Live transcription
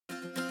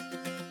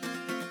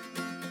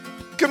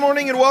Good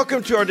morning and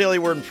welcome to our Daily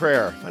Word and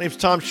Prayer. My name's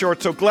Tom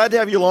Short. So glad to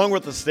have you along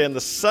with us today on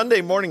the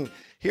Sunday morning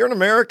here in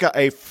America,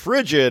 a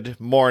frigid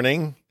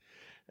morning.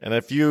 And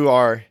if you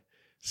are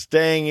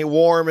staying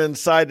warm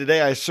inside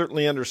today, I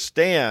certainly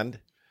understand.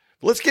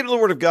 But let's get to the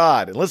Word of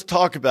God and let's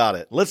talk about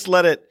it. Let's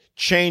let it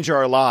change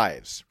our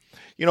lives.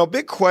 You know, a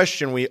big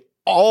question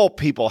all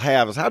people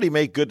have is, how do you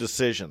make good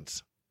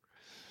decisions?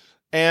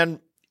 And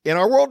in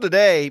our world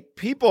today,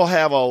 people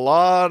have a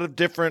lot of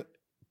different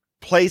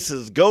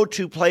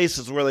go-to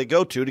places where they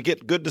go to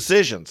get good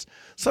decisions.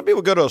 Some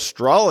people go to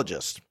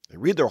astrologists. They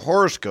read their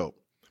horoscope.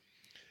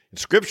 In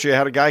Scripture, you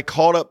had a guy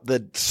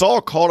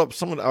Saul called up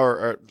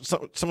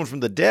someone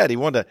from the dead. He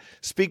wanted to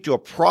speak to a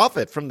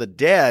prophet from the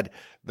dead.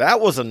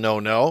 That was a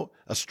no-no.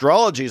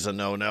 Astrology is a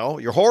no-no.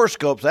 Your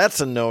horoscopes, that's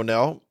a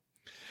no-no.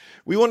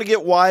 We want to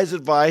get wise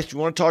advice.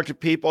 We want to talk to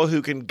people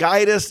who can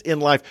guide us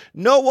in life.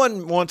 No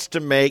one wants to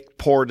make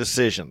poor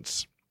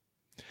decisions.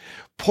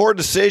 Poor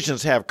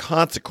decisions have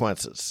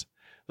consequences.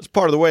 That's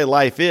part of the way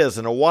life is,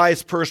 and a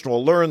wise person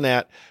will learn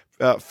that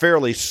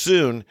fairly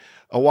soon.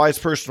 A wise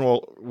person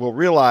will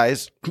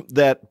realize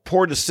that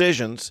poor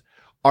decisions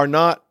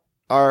have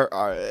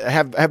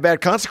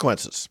bad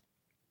consequences.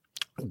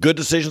 Good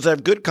decisions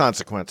have good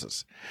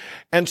consequences.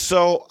 And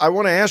so I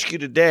want to ask you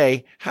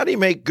today, how do you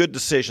make good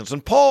decisions?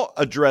 And Paul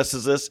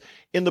addresses this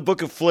in the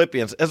book of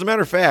Philippians. As a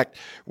matter of fact,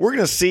 we're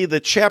going to see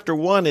that chapter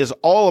 1 is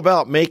all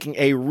about making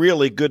a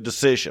really good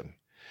decision.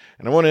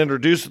 And I want to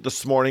introduce it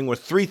this morning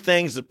with 3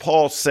 things that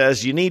Paul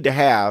says you need to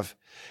have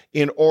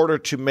in order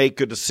to make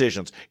good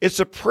decisions. It's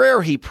a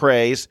prayer he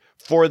prays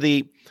for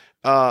the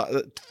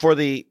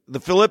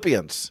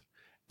Philippians.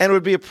 And it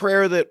would be a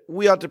prayer that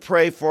we ought to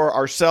pray for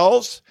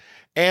ourselves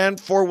and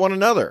for one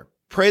another.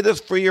 Pray this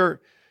for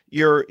your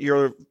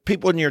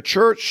people in your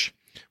church.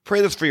 Pray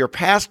this for your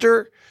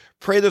pastor.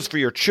 Pray this for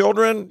your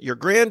children, your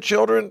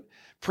grandchildren.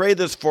 Pray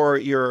this for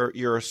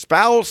your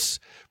spouse.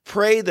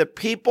 Pray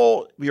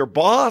that your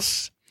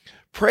boss,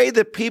 pray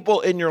that people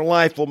in your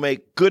life will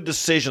make good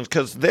decisions,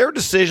 because their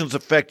decisions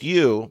affect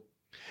you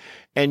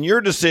and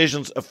your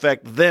decisions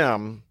affect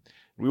them.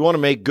 We want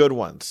to make good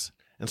ones.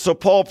 And so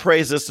Paul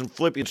prays this in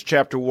Philippians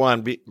chapter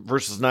 1,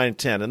 verses 9 and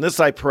 10. And this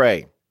I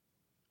pray,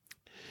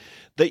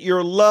 that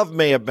your love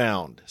may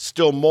abound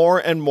still more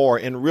and more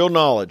in real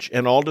knowledge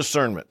and all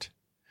discernment,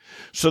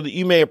 so that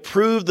you may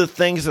approve the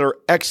things that are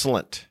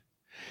excellent,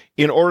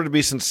 in order to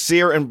be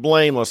sincere and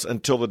blameless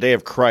until the day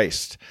of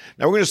Christ.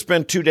 Now, we're going to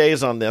spend 2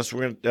 days on this.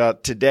 We're going to,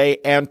 today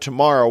and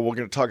tomorrow, we're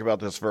going to talk about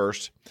this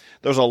verse.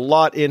 There's a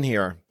lot in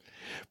here.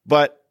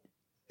 But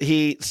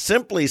he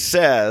simply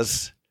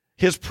says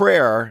his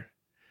prayer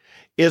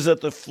is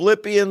that the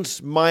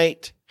Philippians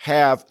might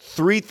have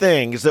 3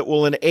 things that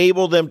will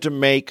enable them to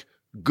make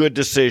good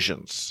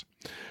decisions.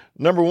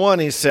 Number 1,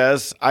 he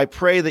says, I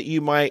pray that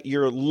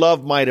your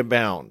love might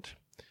abound.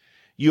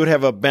 You would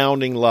have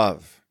abounding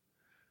love.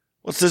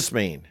 What's this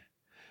mean?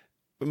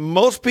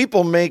 Most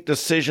people make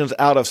decisions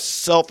out of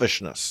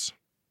selfishness.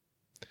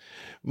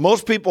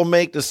 Most people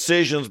make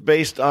decisions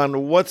based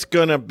on what's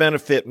going to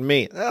benefit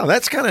me. Oh,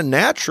 that's kind of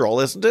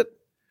natural, isn't it?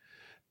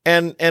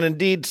 And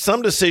indeed,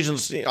 some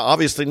decisions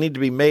obviously need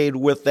to be made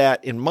with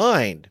that in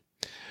mind.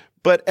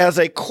 But as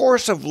a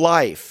course of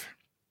life,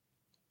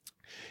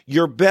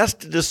 your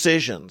best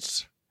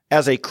decisions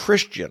as a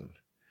Christian,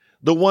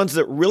 the ones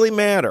that really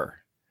matter,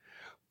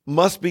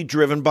 must be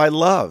driven by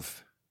love.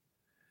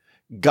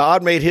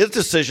 God made his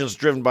decisions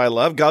driven by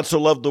love. God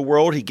so loved the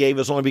world, he gave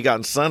his only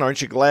begotten Son.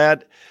 Aren't you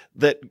glad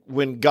that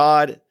when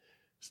God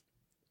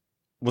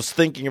was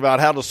thinking about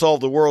how to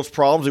solve the world's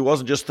problems, he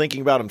wasn't just thinking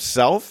about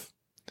himself?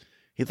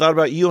 He thought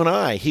about you and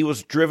I. He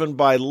was driven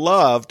by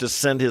love to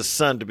send his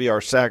Son to be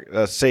our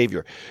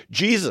Savior.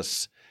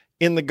 Jesus,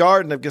 in the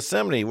Garden of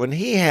Gethsemane, when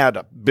he had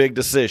a big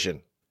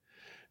decision,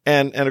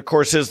 and of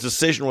course his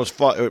decision was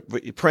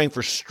praying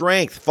for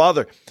strength.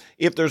 Father,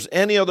 if there's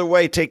any other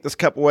way, take this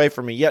cup away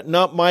from me. Yet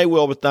not my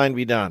will, but thine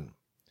be done.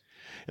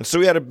 And so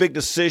he had a big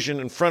decision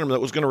in front of him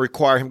that was going to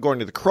require him going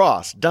to the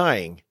cross,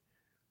 dying.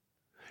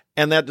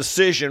 And that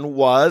decision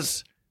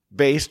was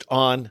based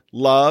on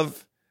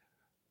love,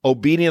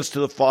 obedience to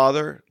the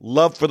Father,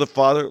 love for the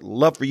Father,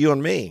 love for you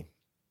and me.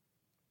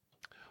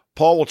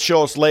 Paul will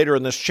show us later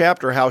in this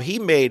chapter how he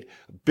made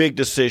a big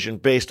decision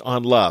based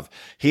on love.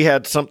 He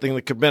had something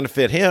that could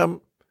benefit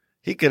him.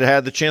 He could have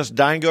had the chance to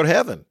die and go to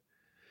heaven.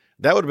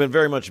 That would have been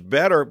very much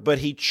better, but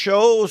he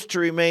chose to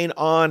remain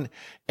on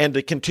and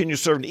to continue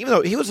serving, even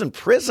though he was in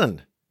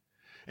prison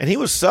and he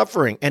was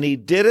suffering. And he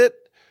did it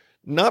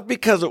not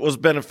because it was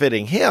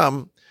benefiting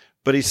him,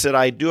 but he said,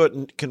 I do it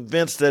and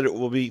convinced that it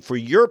will be for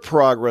your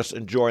progress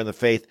and joy in the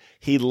faith.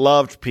 He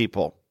loved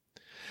people.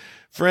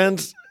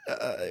 Friends,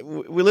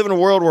 we live in a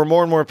world where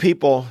more and more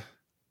people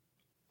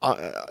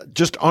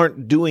just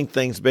aren't doing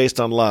things based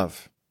on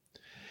love.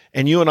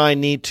 And you and I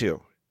need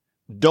to.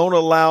 Don't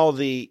allow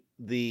the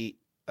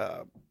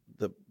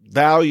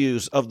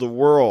values of the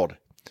world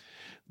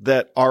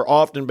that are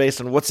often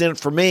based on what's in it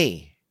for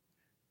me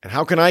and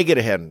how can I get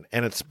ahead,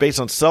 and it's based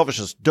on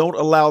selfishness. Don't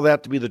allow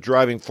that to be the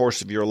driving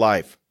force of your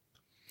life.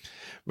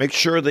 Make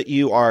sure that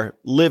you are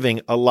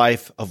living a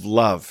life of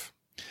love.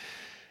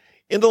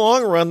 In the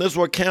long run, this is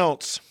what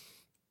counts.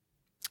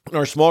 In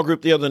our small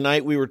group the other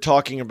night, we were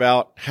talking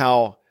about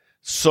how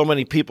so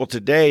many people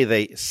today,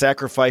 they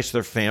sacrifice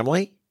their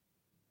family.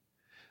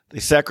 They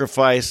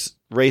sacrifice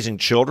raising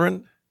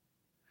children.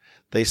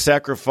 They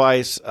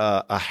sacrifice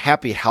a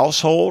happy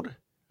household.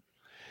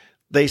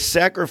 They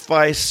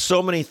sacrifice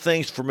so many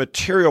things for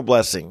material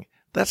blessing.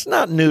 That's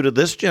not new to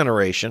this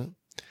generation.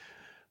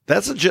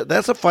 That's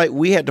a fight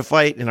we had to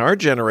fight in our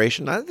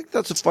generation. I think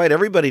that's a fight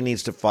everybody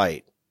needs to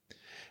fight,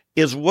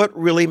 is what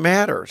really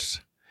matters.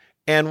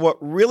 And what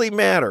really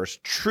matters,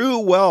 true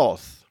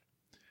wealth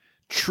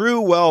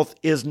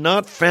is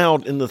not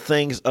found in the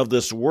things of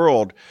this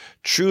world.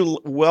 True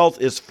wealth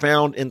is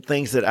found in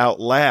things that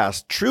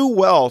outlast. True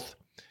wealth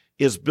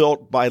is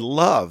built by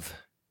love.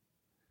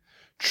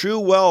 True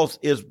wealth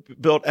is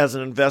built as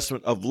an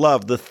investment of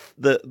love.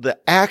 The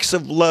acts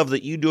of love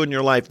that you do in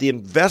your life, the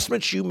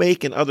investments you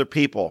make in other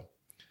people,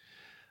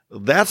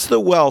 that's the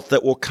wealth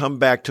that will come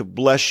back to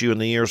bless you in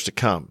the years to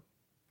come.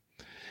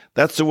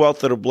 That's the wealth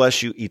that will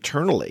bless you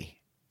eternally.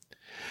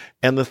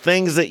 And the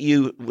things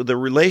the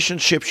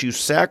relationships you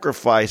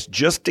sacrifice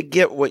just to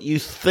get what you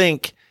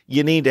think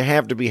you need to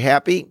have to be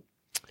happy,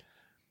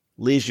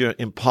 leaves you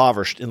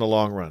impoverished in the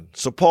long run.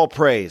 So Paul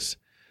prays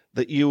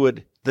that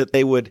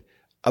they would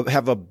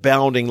have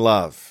abounding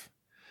love.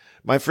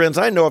 My friends,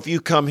 I know if you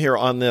come here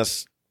on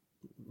this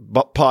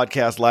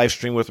podcast live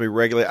stream with me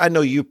regularly, I know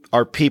you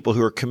are people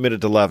who are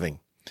committed to loving.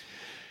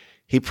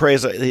 He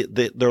prays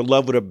that their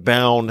love would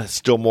abound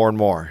still more and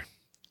more.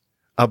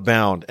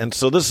 Abound. And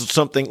so this is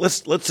something,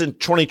 let's in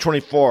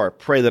 2024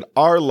 pray that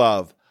our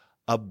love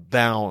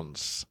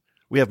abounds.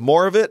 We have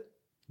more of it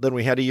than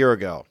we had a year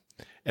ago,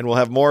 and we'll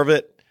have more of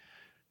it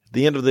at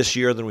the end of this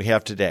year than we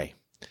have today.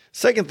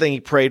 Second thing he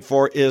prayed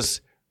for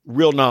is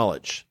real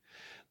knowledge,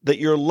 that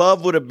your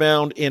love would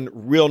abound in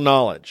real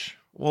knowledge.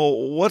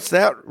 Well, what's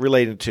that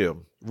related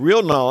to?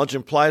 Real knowledge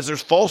implies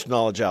there's false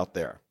knowledge out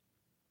there.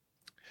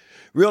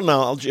 Real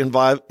knowledge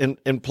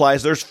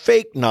implies there's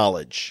fake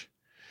knowledge,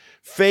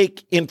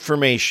 fake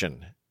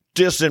information,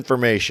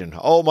 disinformation.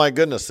 Oh my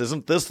goodness,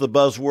 isn't this the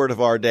buzzword of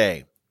our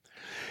day?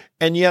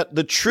 And yet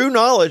the true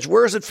knowledge,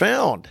 where is it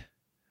found?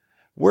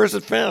 Where is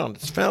it found?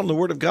 It's found in the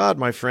Word of God,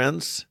 my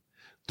friends.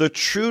 The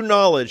true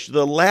knowledge,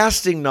 the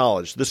lasting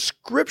knowledge, the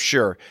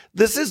Scripture,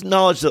 this is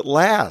knowledge that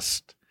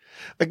lasts.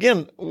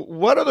 Again,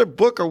 what other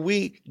book are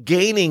we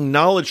gaining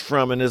knowledge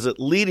from, and is it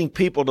leading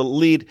people to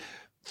lead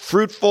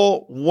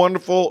fruitful,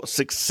 wonderful,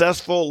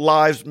 successful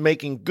lives,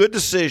 making good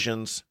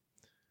decisions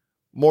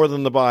more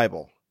than the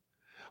Bible?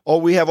 Oh,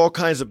 we have all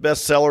kinds of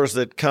bestsellers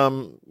that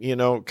come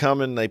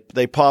and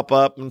they pop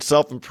up, and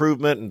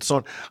self-improvement and so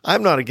on.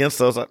 I'm not against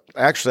those.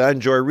 Actually, I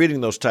enjoy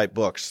reading those type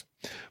books.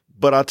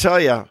 But I'll tell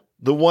you,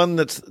 the one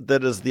that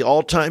is the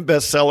all-time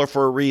bestseller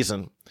for a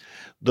reason,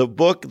 the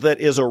book that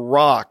is a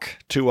rock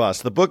to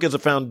us, the book is a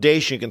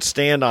foundation you can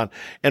stand on,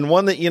 and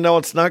one that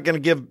it's not going to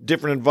give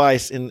different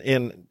advice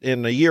in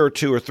a year or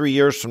 2 or 3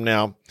 years from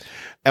now,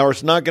 or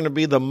it's not going to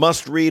be the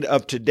must-read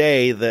of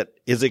today that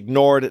is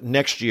ignored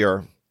next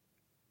year,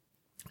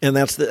 and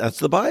that's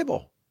the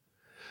Bible.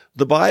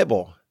 The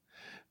Bible.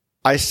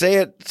 I say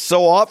it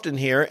so often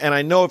here, and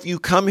I know if you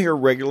come here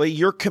regularly,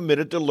 you're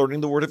committed to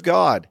learning the Word of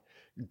God.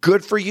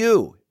 Good for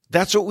you.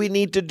 That's what we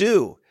need to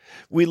do.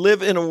 We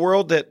live in a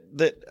world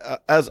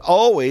that as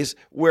always,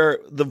 where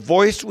the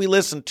voice we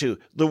listen to,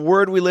 the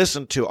word we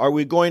listen to, are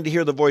we going to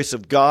hear the voice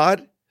of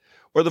God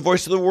or the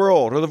voice of the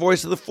world or the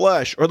voice of the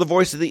flesh or the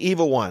voice of the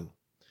evil one?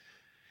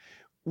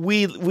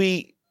 We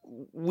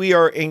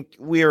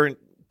are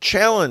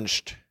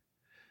challenged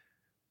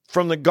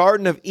from the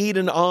Garden of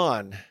Eden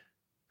on.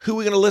 Who are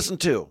we going to listen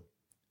to?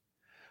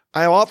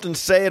 I often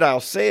say it, I'll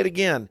say it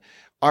again.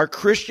 Our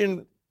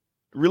Christian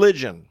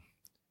religion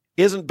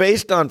isn't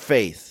based on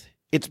faith.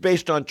 It's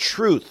based on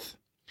truth,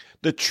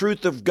 the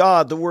truth of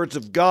God, the words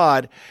of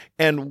God.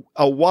 And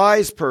a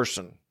wise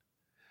person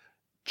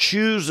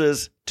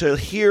chooses to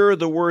hear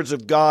the words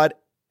of God,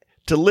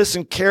 to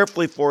listen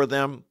carefully for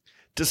them,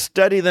 to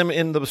study them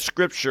in the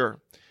Scripture,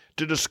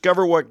 to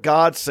discover what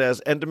God says,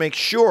 and to make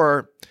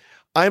sure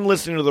I'm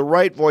listening to the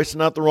right voice,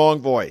 not the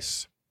wrong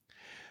voice.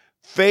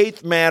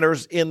 Faith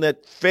matters in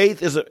that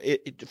faith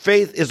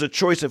is a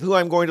choice of who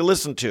I'm going to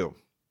listen to.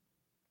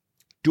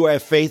 Do I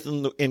have faith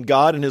in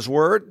God and His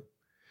Word?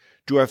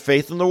 Do I have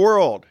faith in the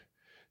world?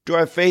 Do I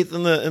have faith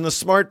in the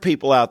smart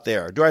people out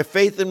there? Do I have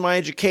faith in my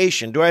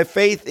education? Do I have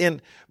faith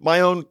in my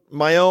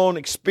own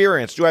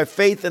experience? Do I have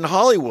faith in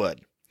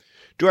Hollywood?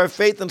 Do I have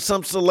faith in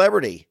some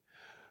celebrity?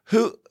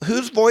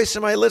 Whose voice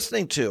am I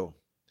listening to?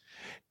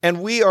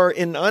 And we are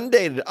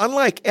inundated,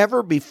 unlike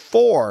ever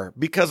before,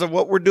 because of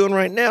what we're doing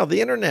right now,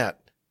 the internet.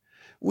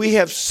 We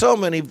have so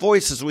many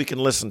voices we can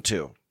listen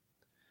to.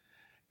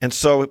 And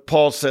so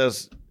Paul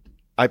says,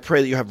 I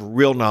pray that you have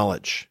real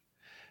knowledge.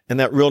 And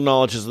that real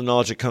knowledge is the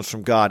knowledge that comes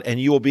from God. And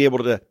you will be able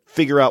to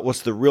figure out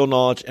what's the real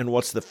knowledge and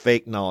what's the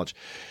fake knowledge.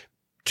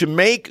 To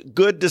make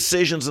good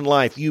decisions in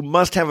life, you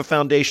must have a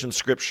foundation in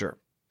Scripture.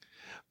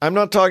 I'm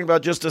not talking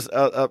about just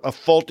a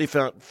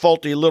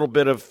faulty little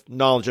bit of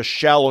knowledge, a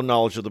shallow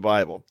knowledge of the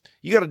Bible.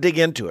 You got to dig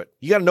into it.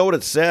 You got to know what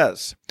it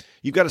says.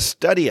 You got to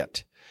study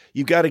it.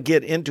 You got to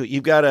get into it.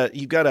 You got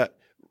to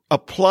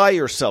apply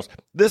yourself.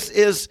 This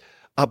is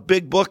a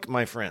big book,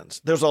 my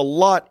friends. There's a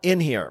lot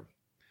in here.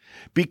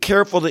 Be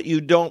careful that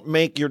you don't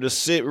make your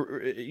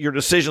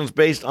decisions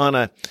based on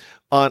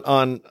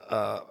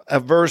a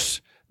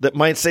verse that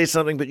might say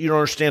something, but you don't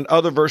understand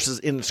other verses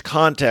in its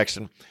context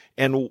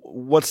and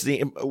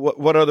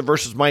what other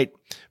verses might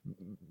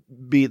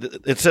be.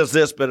 It says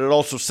this, but it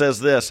also says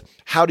this.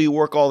 How do you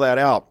work all that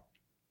out?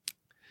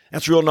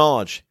 That's real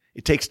knowledge.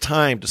 It takes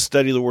time to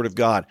study the Word of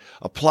God.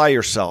 Apply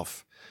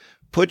yourself.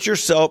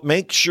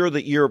 Make sure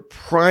that your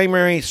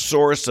primary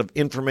source of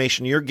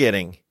information you're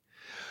getting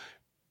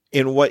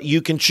in what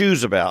you can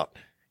choose about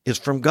is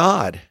from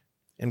God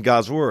and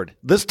God's Word.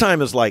 This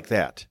time is like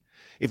that.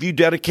 If you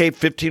dedicate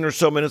 15 or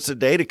so minutes a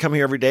day to come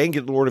here every day and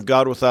get the Word of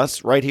God with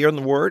us right here in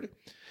the Word,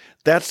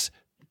 that's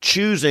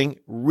choosing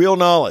real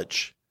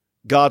knowledge,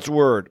 God's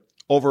Word,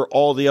 over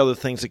all the other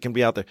things that can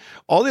be out there.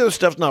 All the other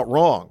stuff's not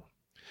wrong,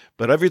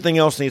 but everything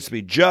else needs to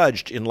be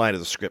judged in light of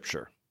the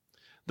Scripture.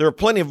 There are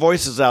plenty of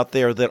voices out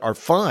there that are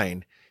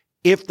fine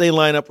if they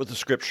line up with the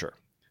Scripture.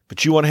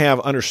 But you want to have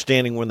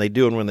understanding when they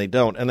do and when they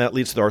don't. And that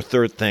leads to our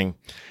third thing,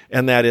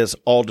 and that is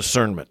all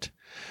discernment.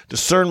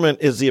 Discernment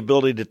is the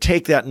ability to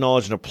take that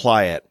knowledge and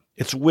apply it.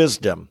 It's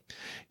wisdom.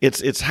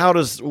 It's how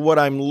does what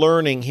I'm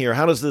learning here,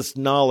 how does this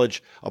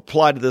knowledge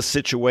apply to this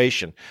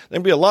situation?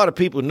 There'll be a lot of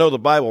people who know the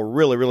Bible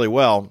really, really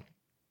well.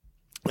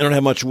 They don't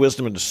have much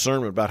wisdom and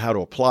discernment about how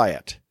to apply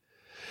it.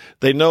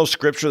 They know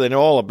Scripture. They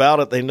know all about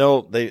it. They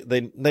know,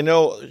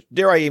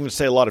 dare I even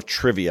say, a lot of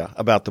trivia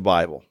about the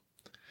Bible.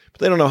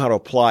 But they don't know how to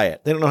apply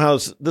it. They don't know how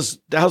does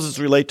this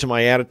relate to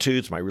my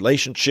attitudes, my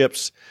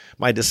relationships,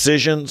 my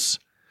decisions,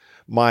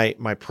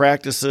 my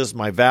practices,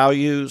 my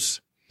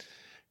values.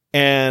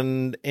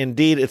 And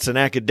indeed, it's an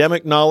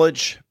academic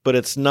knowledge, but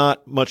it's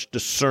not much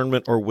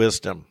discernment or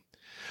wisdom.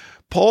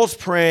 Paul's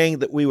praying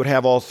that we would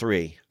have all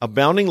three: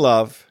 abounding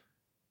love,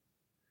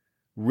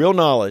 real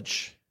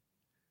knowledge,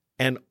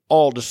 and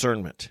all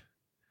discernment.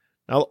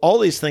 Now, all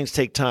these things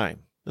take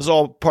time. This is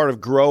all part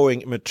of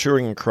growing and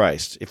maturing in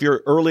Christ. If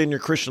you're early in your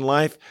Christian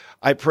life,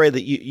 I pray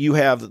that you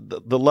have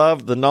the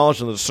love, the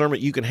knowledge, and the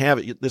discernment you can have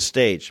at this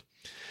stage.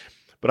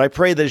 But I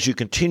pray that as you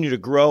continue to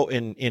grow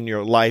in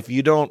your life,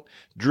 you don't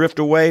drift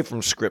away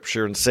from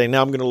Scripture and say,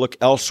 now I'm going to look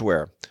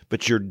elsewhere.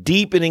 But you're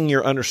deepening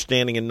your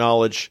understanding and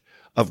knowledge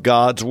of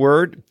God's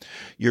Word.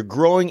 You're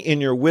growing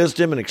in your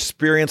wisdom and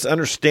experience,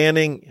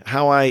 understanding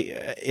how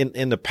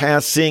in the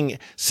past, seeing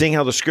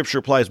how the Scripture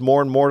applies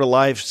more and more to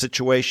life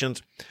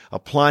situations,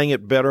 applying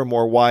it better,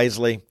 more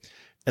wisely,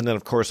 and then,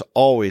 of course,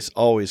 always,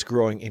 always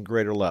growing in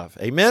greater love.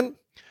 Amen?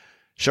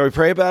 Shall we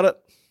pray about it?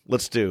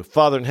 Let's do.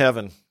 Father in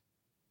heaven,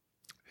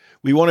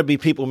 we want to be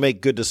people who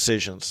make good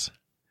decisions.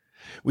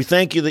 We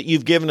thank you that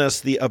you've given us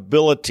the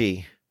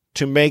ability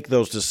to make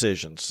those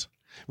decisions.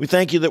 We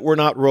thank you that we're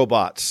not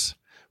robots.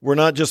 We're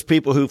not just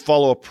people who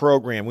follow a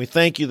program. We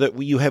thank you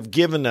that you have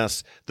given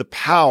us the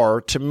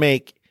power to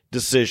make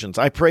decisions.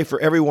 I pray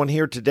for everyone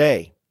here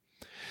today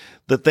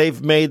that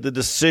they've made the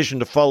decision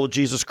to follow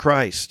Jesus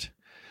Christ,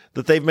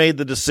 that they've made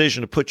the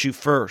decision to put you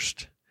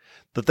first,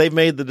 that they've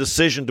made the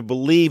decision to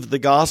believe the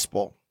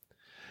gospel.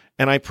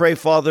 And I pray,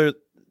 Father,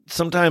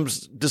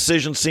 sometimes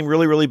decisions seem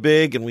really, really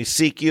big, and we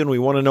seek you and we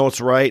want to know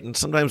what's right. And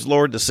sometimes,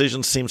 Lord,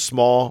 decisions seem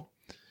small.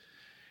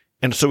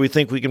 And so we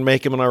think we can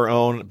make them on our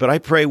own. But I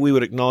pray we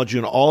would acknowledge you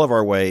in all of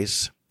our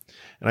ways.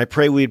 And I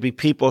pray we'd be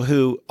people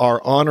who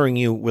are honoring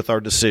you with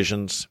our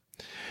decisions.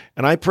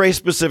 And I pray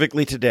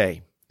specifically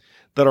today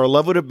that our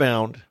love would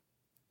abound,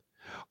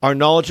 our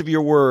knowledge of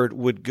your word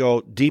would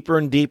go deeper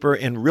and deeper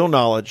in real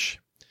knowledge,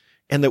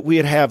 and that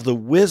we'd have the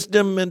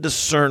wisdom and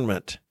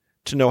discernment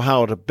to know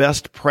how to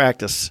best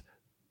practice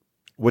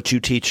what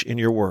you teach in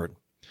your word.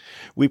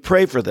 We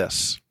pray for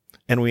this,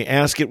 and we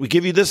ask it. We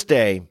give you this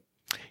day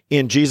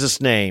in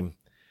Jesus' name.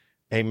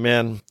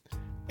 Amen,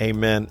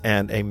 amen,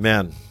 and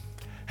amen.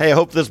 Hey, I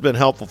hope this has been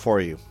helpful for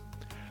you.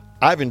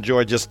 I've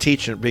enjoyed just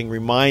teaching, being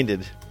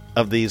reminded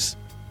of these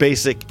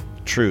basic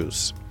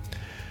truths.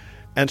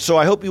 And so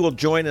I hope you will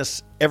join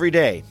us every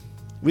day.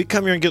 We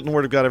come here and get in the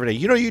Word of God every day.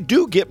 You know, you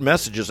do get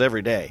messages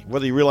every day,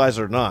 whether you realize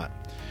it or not.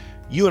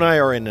 You and I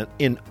are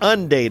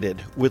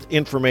inundated with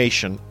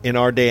information in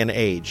our day and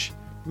age.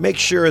 Make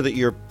sure that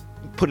you're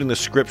putting the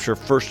Scripture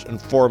first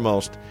and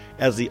foremost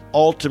as the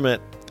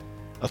ultimate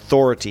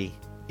authority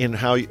in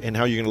how you're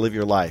going to live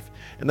your life.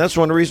 And that's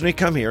one reason we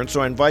come here. And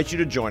so I invite you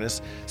to join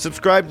us.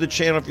 Subscribe to the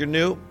channel if you're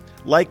new.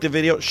 Like the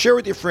video. Share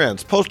with your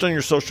friends. Post on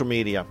your social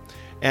media.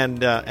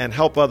 And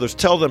help others.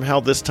 Tell them how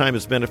this time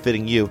is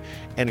benefiting you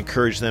and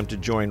encourage them to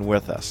join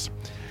with us.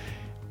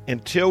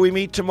 Until we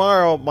meet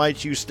tomorrow,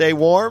 might you stay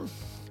warm.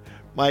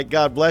 Might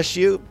God bless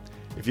you.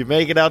 If you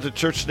make it out to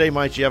church today,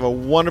 might you have a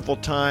wonderful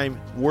time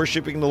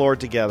worshiping the Lord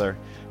together.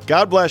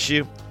 God bless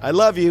you. I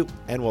love you,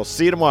 and we'll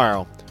see you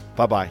tomorrow.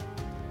 Bye-bye.